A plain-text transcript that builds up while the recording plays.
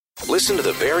Listen to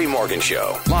The Barry Morgan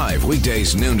Show, live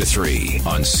weekdays noon to 3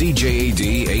 on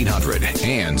CJAD 800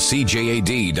 and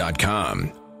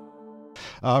CJAD.com.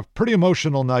 Pretty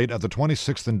emotional night at the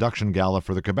 26th induction gala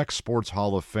for the Quebec Sports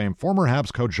Hall of Fame. Former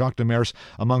Habs coach Jacques Demers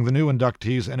among the new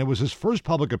inductees, and it was his first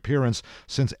public appearance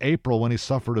since April when he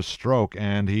suffered a stroke,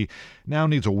 and he now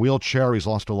needs a wheelchair. He's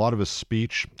lost a lot of his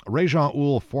speech. Réjean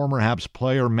Houle, former Habs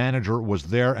player, manager, was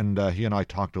there, and he and I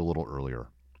talked a little earlier.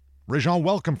 Réjean,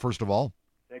 welcome, first of all.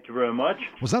 Thank you very much.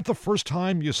 Was that the first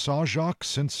time you saw Jacques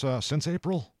since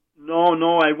April?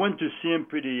 No, I went to see him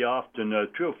pretty often,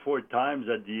 3 or 4 times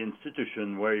at the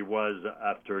institution where he was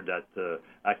after that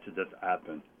accident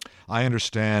happened. I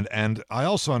understand, and I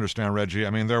also understand, Reggie, I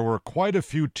mean, there were quite a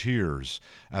few tears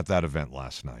at that event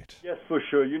last night. Yes, for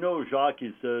sure. You know, Jacques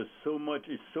is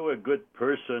he's so a good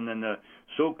person and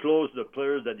so close to the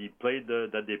players that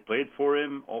they played for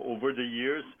him over the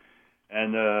years.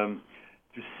 And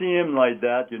to see him like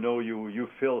that, you know, you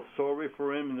feel sorry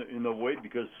for him in a way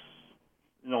because,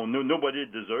 you know, nobody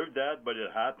deserved that, but it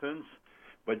happens.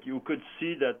 But you could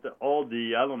see that all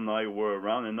the alumni were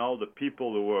around and all the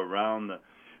people who were around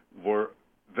were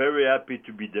very happy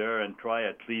to be there and try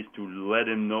at least to let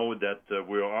him know that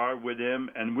we are with him.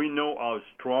 And we know how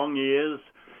strong he is,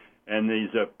 and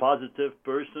he's a positive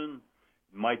person.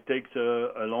 It might take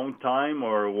a long time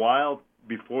or a while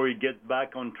before he gets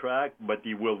back on track, but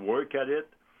he will work at it.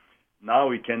 Now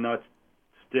he cannot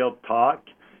still talk.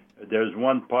 There's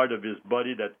one part of his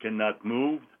body that cannot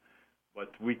move,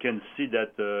 but we can see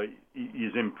that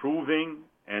he's improving,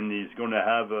 and he's going to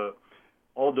have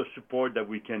all the support that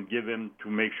we can give him to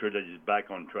make sure that he's back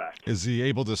on track. Is he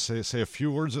able to say a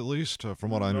few words at least,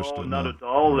 from what I understood? No, not at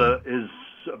all. His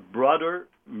brother,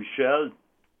 Michel,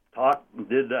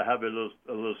 did have a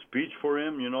little speech for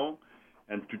him, you know,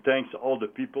 and to thank all the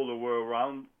people who were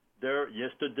around there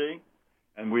yesterday.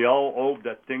 And we all hope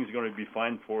that things are going to be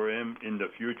fine for him in the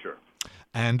future.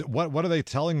 And what are they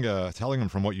telling him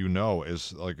from what you know?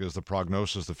 Is the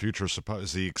prognosis, the future,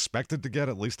 is he expected to get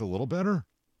at least a little better?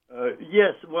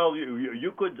 Yes. Well,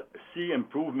 you could see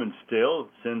improvement still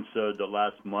since the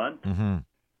last month. Mm-hmm.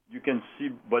 You can see,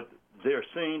 but they're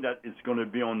saying that it's going to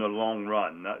be on the long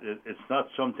run. It's not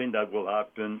something that will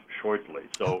happen shortly.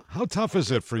 So, how tough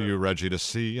is it for you, Reggie, to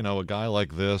see a guy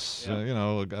like this,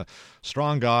 a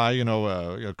strong guy,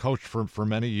 coached for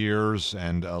many years,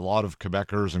 and a lot of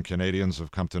Quebecers and Canadians have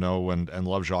come to know and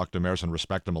love Jacques Demers and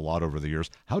respect him a lot over the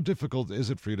years. How difficult is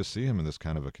it for you to see him in this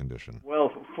kind of a condition?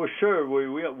 Well, for sure,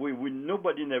 we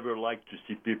nobody never likes to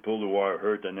see people who are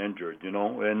hurt and injured,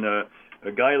 and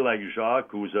a guy like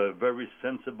Jacques, who's a very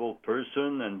sensible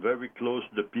person and very close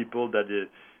to the people that is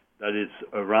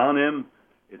around him,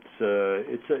 it's a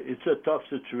tough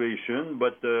situation.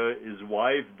 But his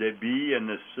wife Debbie and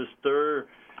his sister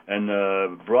and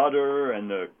brother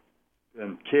and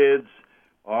kids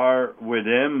are with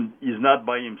him. He's not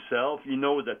by himself. He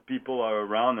knows that people are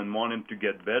around and want him to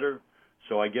get better.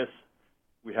 So I guess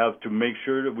we have to make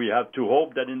sure that we have to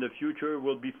hope that in the future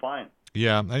we'll be fine.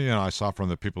 Yeah, I saw from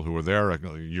the people who were there,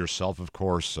 yourself, of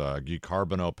course, Guy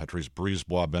Carbonneau, Patrice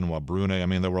Brisebois, Benoit Brunet. I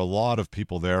mean, there were a lot of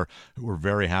people there who were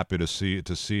very happy to see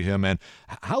him. And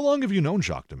how long have you known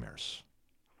Jacques Demers?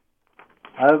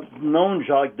 I've known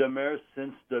Jacques Demers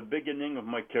since the beginning of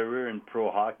my career in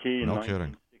pro hockey in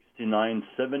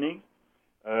 1969-70.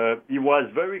 He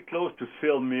was very close to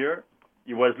Phil Muir.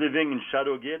 He was living in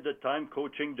Châteauguay at the time,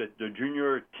 coaching the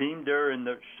junior team there in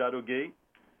the Châteauguay.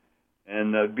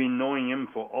 And I've been knowing him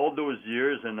for all those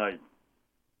years, and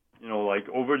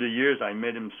over the years, I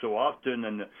met him so often.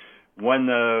 And when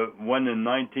in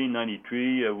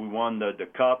 1993 we won the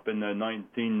Cup in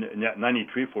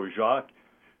 1993 for Jacques,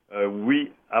 I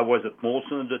was at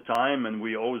Molson at the time, and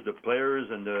we hosted the players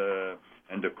and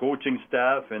the coaching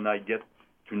staff, and I get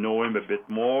to know him a bit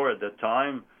more at the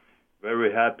time.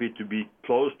 Very happy to be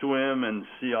close to him and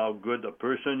see how good a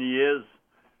person he is.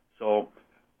 So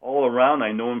all around,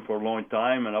 I know him for a long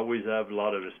time and always have a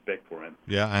lot of respect for him.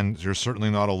 Yeah, and you're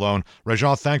certainly not alone.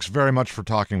 Réjean, thanks very much for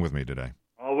talking with me today.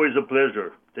 Always a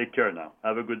pleasure. Take care now.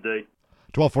 Have a good day.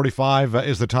 12:45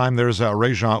 is the time. There's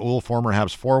Réjean Houle, former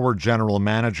Habs forward, general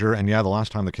manager, and the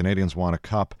last time the Canadians won a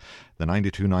cup, the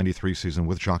 92-93 season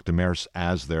with Jacques Demers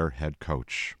as their head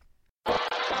coach.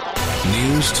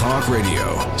 News Talk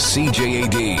Radio,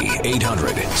 CJAD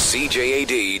 800,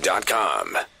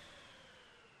 CJAD.com.